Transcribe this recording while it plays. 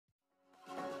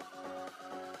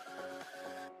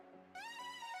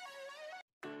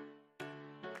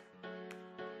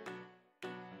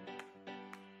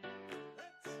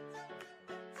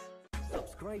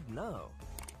Subscribe now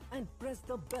and press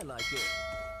the bell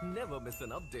icon. Never miss an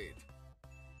update.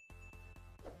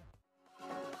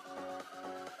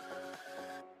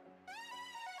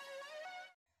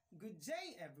 Good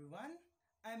day everyone.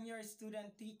 I'm your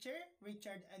student teacher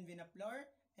Richard and Buenaflor,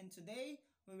 and today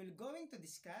we will going to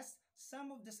discuss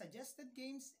some of the suggested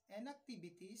games and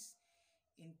activities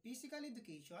in physical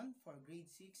education for grade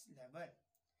 6 level.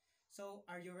 So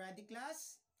are you ready,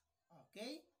 class?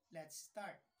 Okay, let's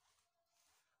start.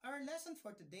 Our lesson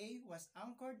for today was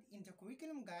anchored in the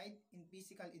curriculum guide in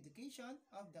physical education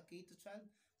of the K-12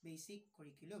 basic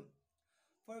curriculum.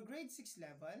 For grade 6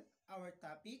 level, our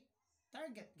topic,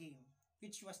 target game,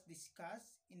 which was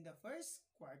discussed in the first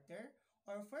quarter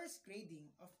or first grading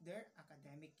of their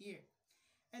academic year.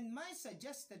 And my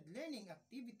suggested learning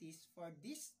activities for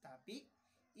this topic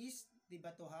is the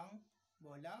batuhang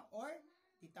bola or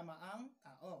the tamaang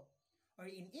tao, or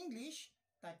in English,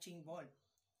 touching ball.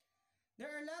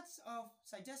 There are lots of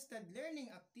suggested learning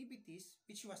activities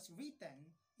which was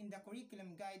written in the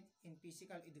curriculum guide in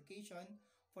physical education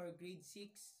for grade 6.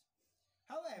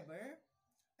 However,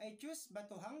 I choose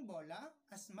batuhang bola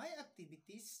as my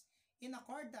activities in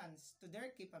accordance to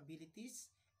their capabilities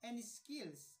and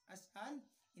skills as an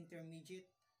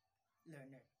intermediate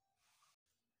learner.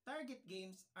 Target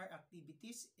games are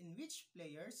activities in which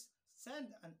players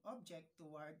send an object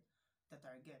toward the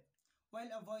target while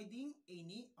avoiding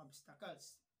any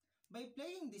obstacles. By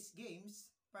playing these games,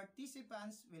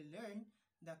 participants will learn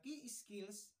the key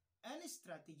skills and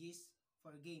strategies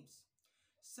for games.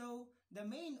 So, the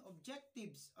main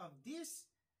objectives of these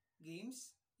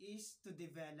games is to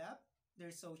develop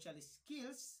their social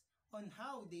skills on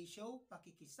how they show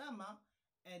pakikisama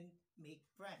and make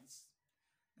friends.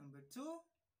 Number 2,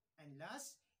 and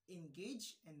last,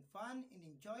 engage in fun and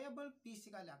enjoyable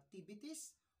physical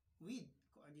activities with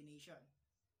coordination.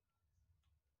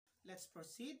 Let's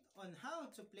proceed on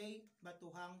how to play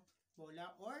batuhang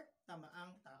bola or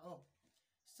tamaang tao.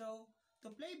 So, to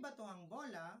play batuhang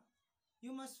bola,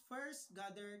 you must first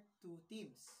gather 2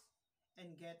 teams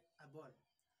and get a ball.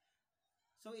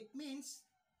 So, it means,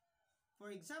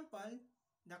 for example,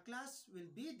 the class will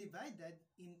be divided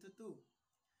into 2.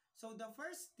 So the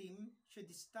first team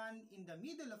should stand in the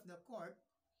middle of the court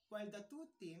while the 2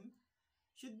 teams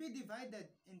should be divided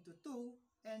into 2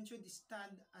 and should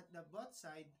stand at the both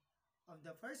side of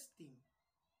the first team.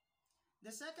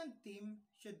 The second team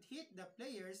should hit the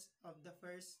players of the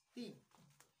first team.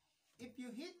 If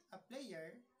you hit a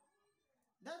player,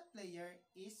 that player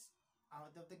is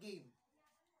out of the game.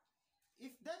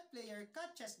 If that player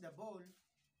catches the ball,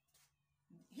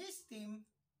 his team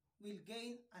will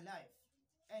gain a life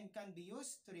and can be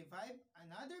used to revive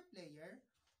another player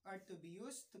or to be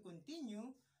used to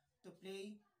continue to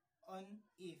play on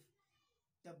if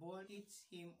the ball hits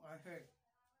him or her.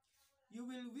 You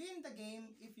will win the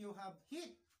game if you have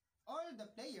hit all the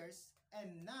players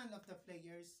and none of the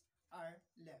players are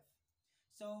left.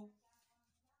 So,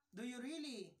 do you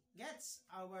really get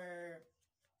our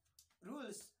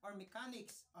rules or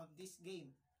mechanics of this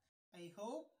game? I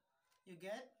hope you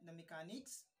get the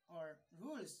mechanics or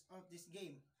rules of this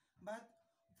game. But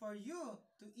for you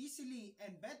to easily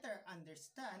and better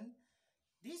understand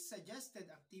these suggested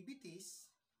activities,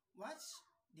 watch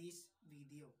this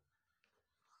video.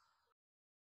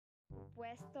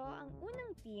 Pwesto ang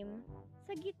unang team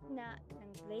sa gitna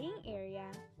ng playing area,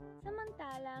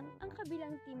 samantalang ang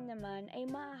kabilang team naman ay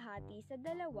mahahati sa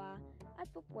dalawa at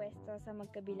pupwesto sa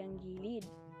magkabilang gilid.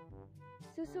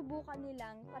 Susubukan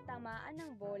nilang patamaan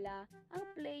ng bola ang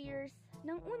players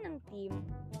ng unang team.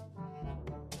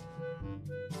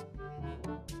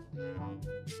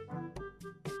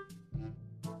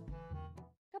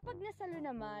 Kapag nasalo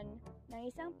naman ng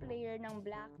isang player ng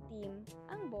black team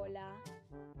ang bola,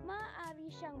 maaari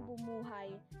siyang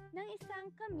bumuhay ng isang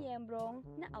kamiyembrong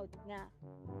na out na.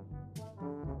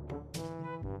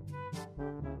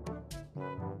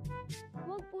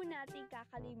 Huwag po nating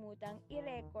kakalimutang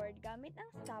i-record gamit ang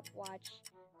stopwatch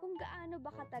kung gaano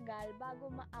ba katagal bago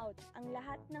ma-out ang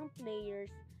lahat ng players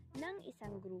ng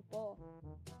isang grupo.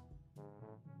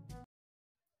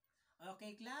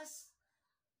 Okay class,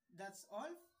 that's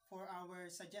all for our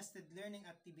suggested learning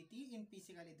activity in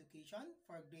physical education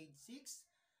for grade 6.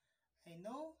 I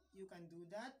know you can do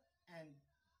that, and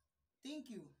thank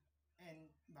you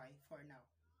and bye for now.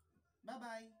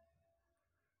 Bye-bye.